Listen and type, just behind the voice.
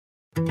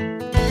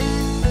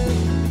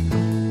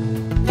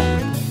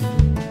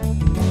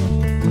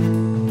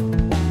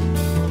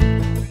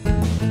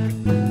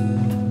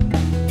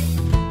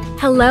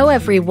Hello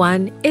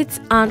everyone,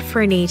 it's Aunt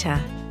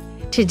Fernita.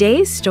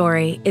 Today's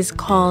story is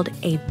called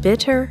A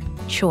Bitter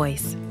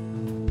Choice.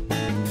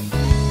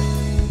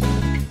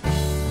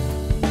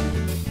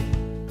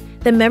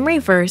 The memory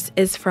verse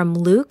is from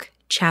Luke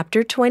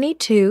chapter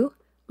 22,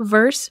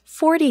 verse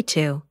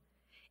 42.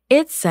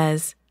 It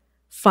says,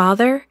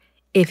 "Father,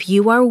 if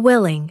you are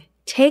willing,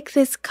 take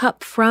this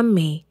cup from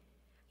me,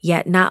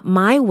 yet not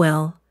my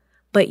will,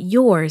 but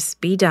yours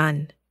be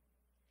done."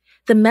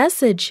 The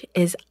message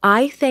is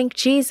I thank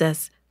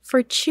Jesus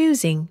for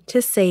choosing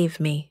to save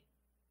me.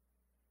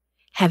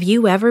 Have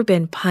you ever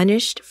been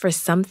punished for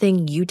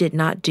something you did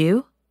not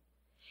do?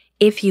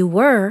 If you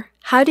were,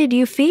 how did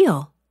you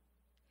feel?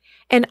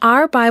 In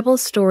our Bible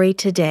story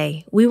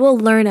today, we will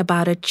learn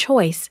about a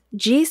choice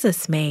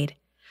Jesus made,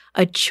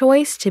 a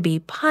choice to be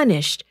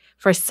punished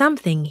for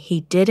something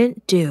he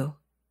didn't do.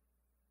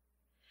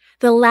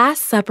 The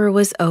Last Supper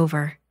was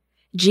over.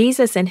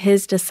 Jesus and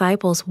his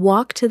disciples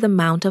walked to the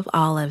Mount of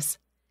Olives.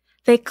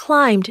 They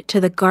climbed to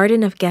the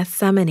Garden of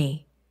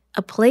Gethsemane,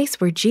 a place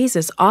where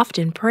Jesus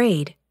often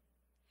prayed.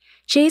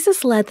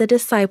 Jesus led the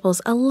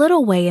disciples a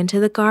little way into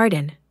the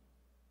garden.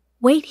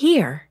 "Wait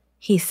here,"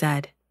 he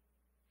said.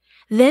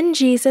 Then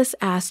Jesus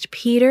asked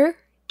Peter,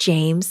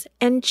 James,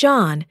 and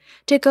John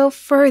to go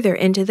further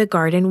into the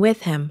garden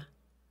with him.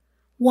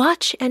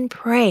 "Watch and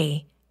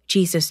pray,"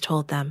 Jesus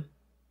told them.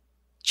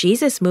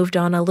 Jesus moved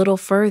on a little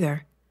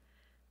further.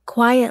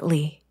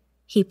 Quietly,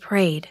 he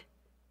prayed,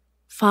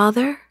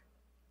 "Father,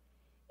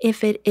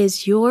 if it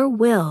is your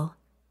will,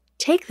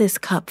 take this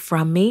cup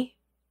from me."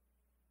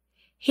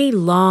 He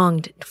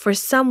longed for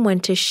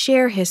someone to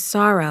share his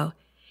sorrow.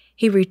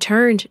 He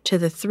returned to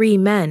the 3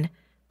 men,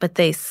 but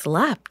they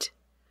slept.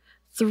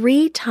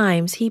 3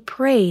 times he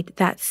prayed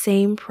that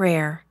same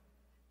prayer.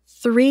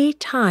 3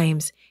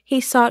 times he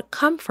sought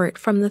comfort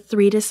from the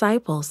 3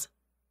 disciples.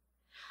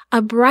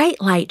 A bright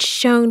light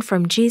shone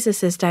from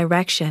Jesus'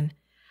 direction.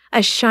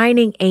 A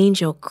shining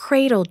angel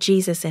cradled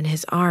Jesus in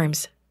his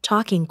arms,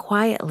 talking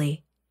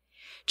quietly.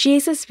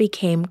 Jesus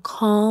became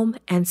calm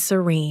and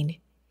serene.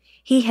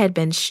 He had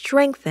been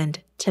strengthened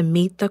to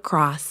meet the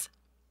cross.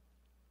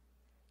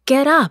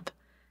 "Get up,"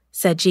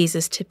 said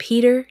Jesus to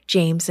Peter,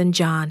 James, and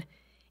John.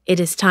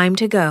 "It is time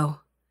to go.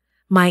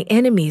 My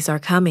enemies are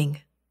coming."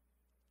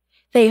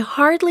 They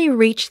hardly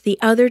reached the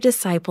other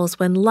disciples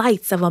when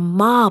lights of a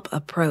mob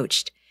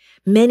approached.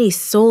 Many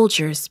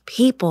soldiers,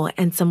 people,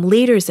 and some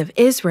leaders of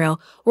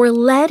Israel were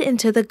led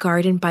into the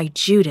garden by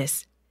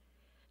Judas.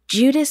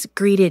 Judas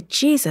greeted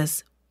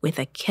Jesus with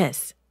a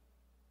kiss.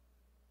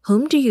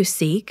 "Whom do you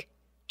seek?"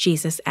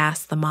 Jesus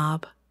asked the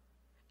mob.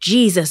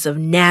 "Jesus of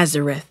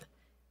Nazareth,"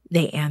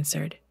 they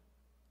answered.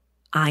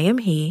 "I am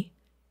he,"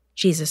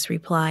 Jesus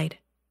replied.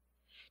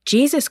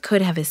 Jesus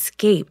could have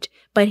escaped,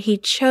 but he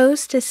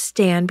chose to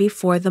stand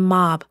before the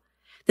mob.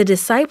 The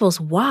disciples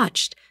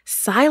watched,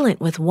 silent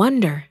with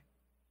wonder.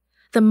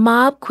 The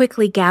mob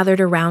quickly gathered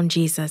around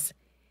Jesus.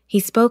 He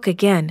spoke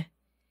again.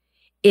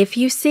 "If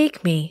you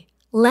seek me,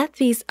 let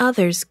these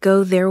others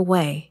go their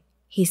way,"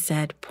 he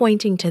said,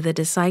 pointing to the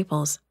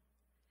disciples.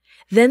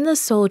 Then the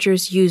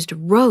soldiers used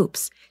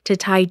ropes to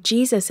tie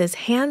Jesus'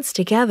 hands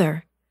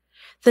together.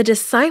 The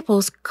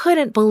disciples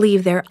couldn't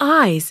believe their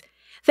eyes.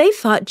 They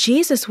thought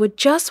Jesus would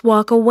just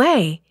walk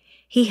away.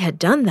 He had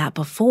done that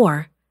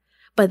before.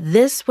 But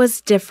this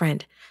was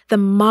different. The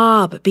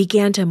mob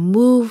began to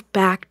move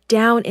back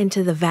down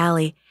into the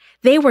valley.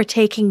 They were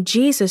taking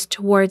Jesus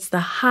towards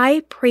the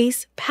high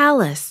priest's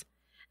palace.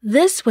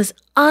 This was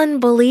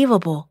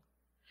unbelievable.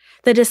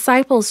 The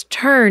disciples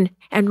turned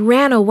and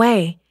ran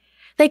away.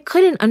 They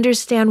couldn't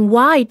understand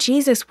why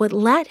Jesus would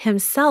let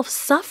himself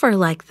suffer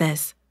like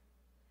this.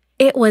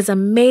 It was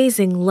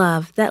amazing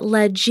love that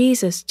led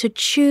Jesus to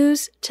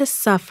choose to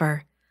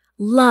suffer.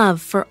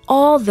 Love for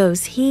all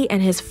those he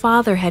and his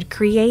Father had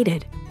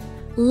created.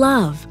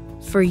 Love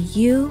for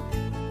you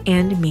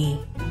and me.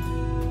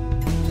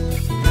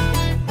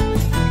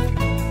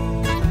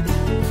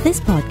 This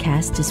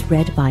podcast is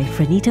read by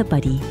Fernita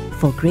Buddy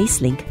for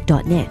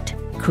Gracelink.net.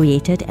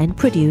 Created and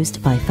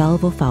produced by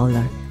Falvo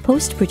Fowler.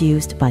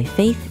 Post-produced by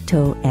Faith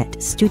Toe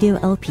at Studio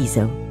El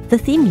Piso. The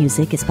theme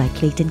music is by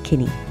Clayton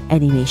Kinney.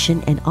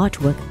 Animation and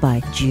artwork by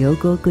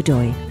Giogo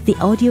Godoy. The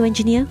audio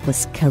engineer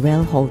was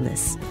Karel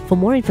Holness. For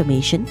more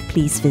information,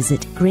 please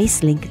visit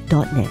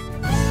Gracelink.net.